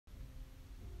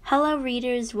Hello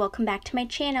readers, welcome back to my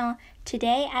channel.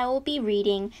 Today I will be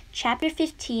reading chapter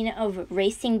 15 of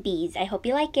Racing Bees. I hope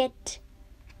you like it.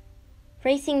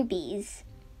 Racing Bees.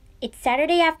 It's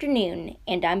Saturday afternoon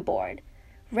and I'm bored.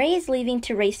 Ray is leaving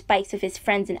to race bikes with his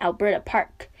friends in Alberta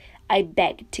Park. I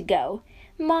beg to go.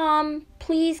 Mom,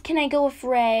 please can I go with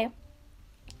Ray?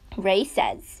 Ray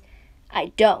says,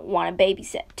 I don't want to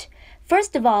babysit.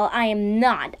 First of all, I am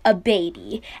not a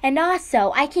baby, and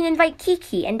also I can invite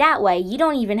Kiki, and that way you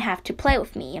don't even have to play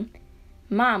with me.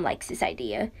 Mom likes this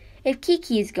idea. If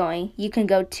Kiki is going, you can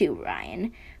go too,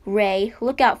 Ryan. Ray,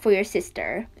 look out for your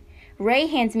sister. Ray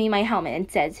hands me my helmet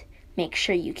and says, make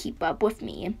sure you keep up with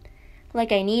me.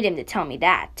 Like I need him to tell me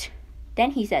that.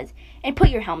 Then he says, and put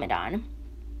your helmet on.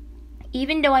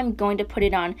 Even though I'm going to put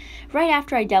it on right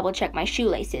after I double check my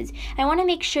shoelaces, I want to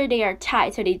make sure they are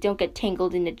tied so they don't get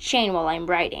tangled in the chain while I'm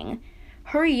riding.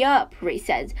 Hurry up, Ray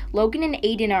says. Logan and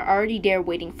Aiden are already there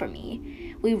waiting for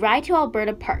me. We ride to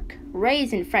Alberta Park. Ray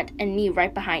is in front and me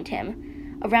right behind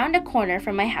him. Around the corner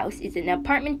from my house is an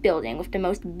apartment building with the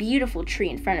most beautiful tree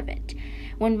in front of it.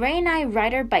 When Ray and I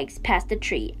ride our bikes past the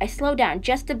tree, I slow down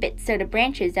just a bit so the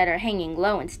branches that are hanging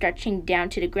low and stretching down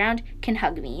to the ground can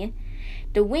hug me.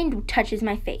 The wind touches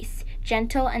my face,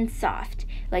 gentle and soft,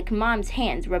 like Mom's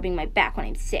hands rubbing my back when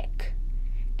I'm sick.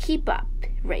 Keep up,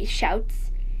 Ray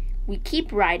shouts. We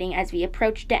keep riding as we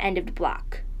approach the end of the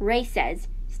block. Ray says,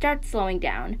 start slowing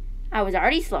down. I was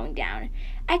already slowing down.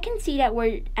 I can see that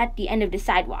we're at the end of the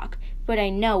sidewalk, but I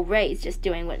know Ray's just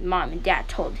doing what Mom and Dad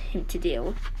told him to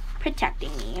do,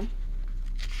 protecting me.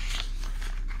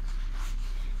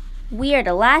 We are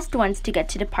the last ones to get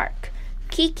to the park.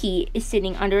 Kiki is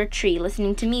sitting under a tree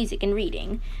listening to music and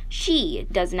reading. She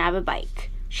doesn't have a bike.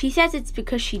 She says it's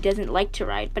because she doesn't like to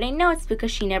ride, but I know it's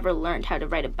because she never learned how to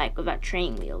ride a bike without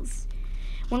training wheels.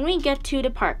 When we get to the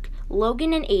park,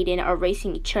 Logan and Aiden are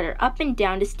racing each other up and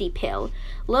down the steep hill.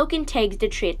 Logan tags the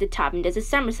tree at the top and does a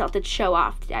somersault to show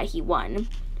off that he won.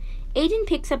 Aiden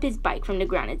picks up his bike from the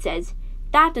ground and says,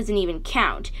 that doesn't even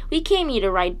count. We came here to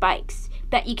ride bikes.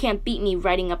 Bet you can't beat me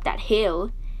riding up that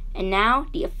hill. And now,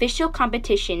 the official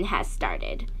competition has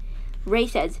started. Ray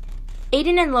says,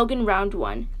 Aiden and Logan round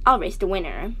 1, I'll race the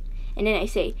winner. And then I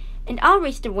say, and I'll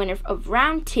race the winner of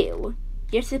round 2.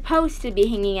 You're supposed to be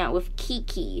hanging out with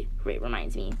Kiki, Ray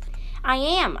reminds me. I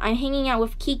am. I'm hanging out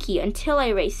with Kiki until I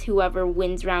race whoever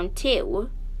wins round 2.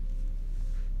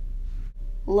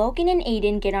 Logan and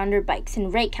Aiden get on their bikes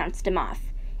and Ray counts them off.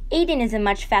 Aiden is a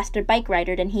much faster bike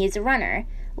rider than he is a runner.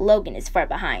 Logan is far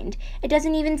behind. It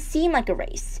doesn't even seem like a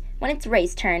race. When it's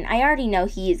Ray's turn, I already know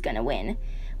he is going to win.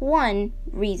 One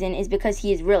reason is because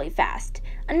he is really fast.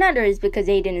 Another is because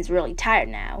Aiden is really tired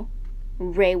now.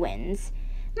 Ray wins.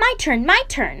 My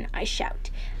turn, I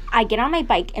shout. I get on my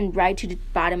bike and ride to the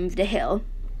bottom of the hill.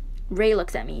 Ray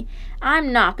looks at me.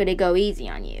 I'm not going to go easy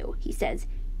on you, he says.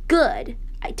 Good.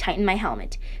 I tighten my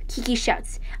helmet. Kiki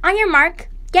shouts, on your mark,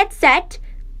 get set,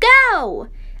 go!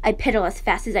 I pedal as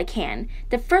fast as I can.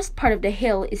 The first part of the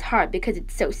hill is hard because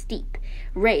it's so steep.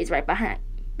 Ray is right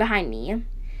behind me.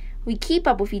 We keep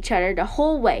up with each other the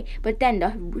whole way, but then the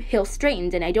hill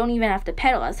straightens and I don't even have to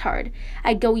pedal as hard.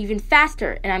 I go even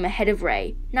faster and I'm ahead of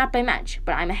Ray. Not by much,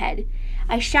 but I'm ahead.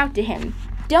 I shout to him,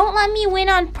 don't let me win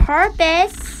on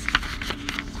purpose.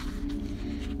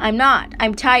 I'm not.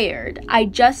 I'm tired. I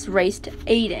just raced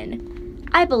Aiden.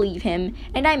 I believe him,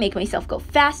 and I make myself go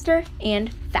faster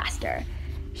and faster.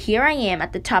 Here I am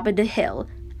at the top of the hill.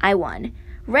 I won.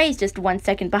 Ray's just 1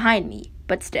 second behind me,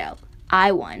 but still,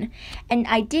 I won. And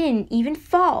I didn't even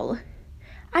fall.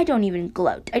 I don't even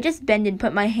gloat. I just bend and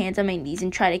put my hands on my knees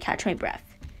and try to catch my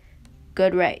breath.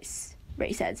 Good race,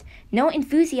 Ray says. No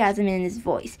enthusiasm in his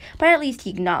voice, but at least he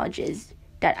acknowledges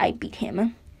that I beat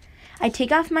him. I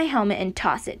take off my helmet and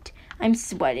toss it. I'm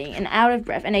sweating and out of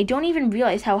breath, and I don't even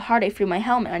realize how hard I threw my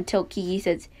helmet until Kiki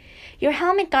says, your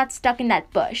helmet got stuck in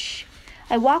that bush.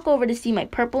 I walk over to see my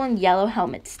purple and yellow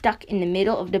helmet stuck in the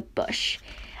middle of the bush.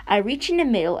 I reach in the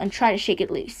middle and try to shake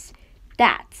it loose.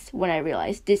 That's when I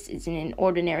realize this isn't an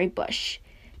ordinary bush.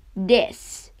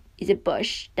 This is a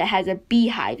bush that has a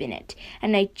beehive in it,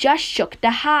 and I just shook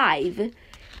the hive.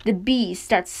 The bees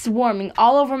start swarming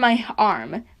all over my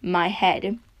arm, my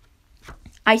head.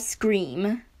 I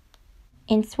scream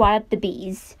and swat at the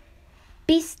bees.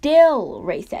 Be still,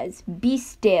 Ray says. Be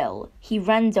still. He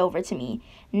runs over to me.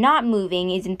 Not moving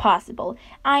is impossible.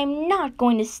 I'm not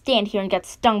going to stand here and get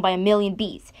stung by a million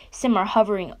bees. Some are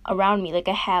hovering around me like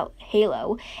a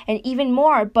halo, and even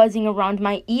more are buzzing around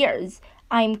my ears.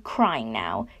 I'm crying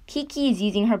now. Kiki is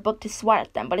using her book to swat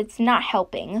at them, but it's not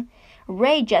helping.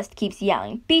 Ray just keeps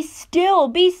yelling, be still,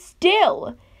 be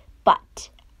still. But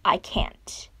I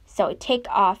can't. So I take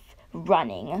off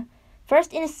running.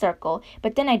 First in a circle,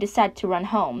 but then I decide to run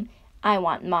home. I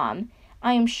want Mom.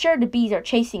 I am sure the bees are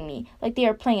chasing me, like they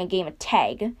are playing a game of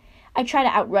tag. I try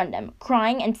to outrun them,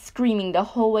 crying and screaming the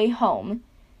whole way home.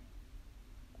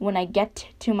 When I get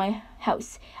to my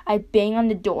house, I bang on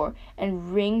the door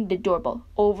and ring the doorbell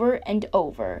over and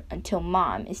over until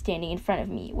Mom is standing in front of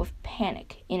me with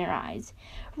panic in her eyes.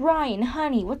 Ryan,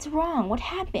 honey, what's wrong? What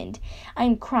happened? I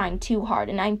am crying too hard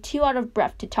and I'm too out of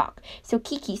breath to talk, so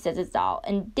Kiki says it's all,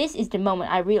 and this is the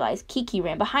moment I realize Kiki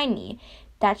ran behind me,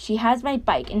 that she has my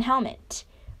bike and helmet.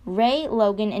 Ray,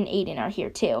 Logan, and Aiden are here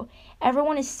too.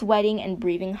 Everyone is sweating and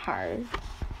breathing hard.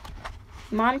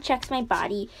 Mom checks my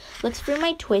body, looks through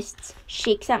my twists,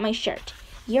 shakes at my shirt.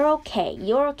 You're okay,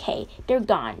 you're okay. They're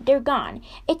gone, they're gone.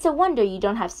 It's a wonder you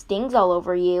don't have stings all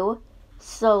over you.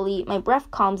 Slowly, my breath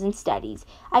calms and steadies.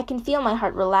 I can feel my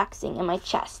heart relaxing in my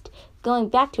chest, going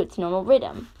back to its normal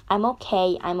rhythm. I'm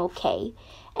okay, I'm okay.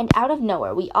 And out of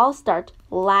nowhere, we all start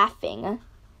laughing.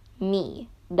 Me,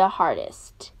 the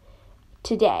hardest.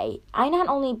 Today, I not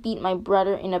only beat my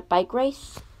brother in a bike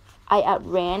race, I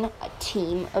outran a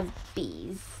team of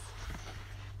bees.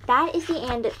 That is the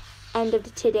end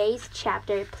of today's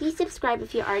chapter. Please subscribe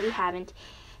if you already haven't.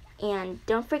 And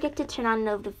don't forget to turn on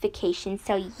notifications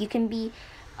so you can be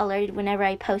alerted whenever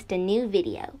I post a new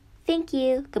video. Thank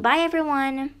you. Goodbye,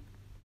 everyone.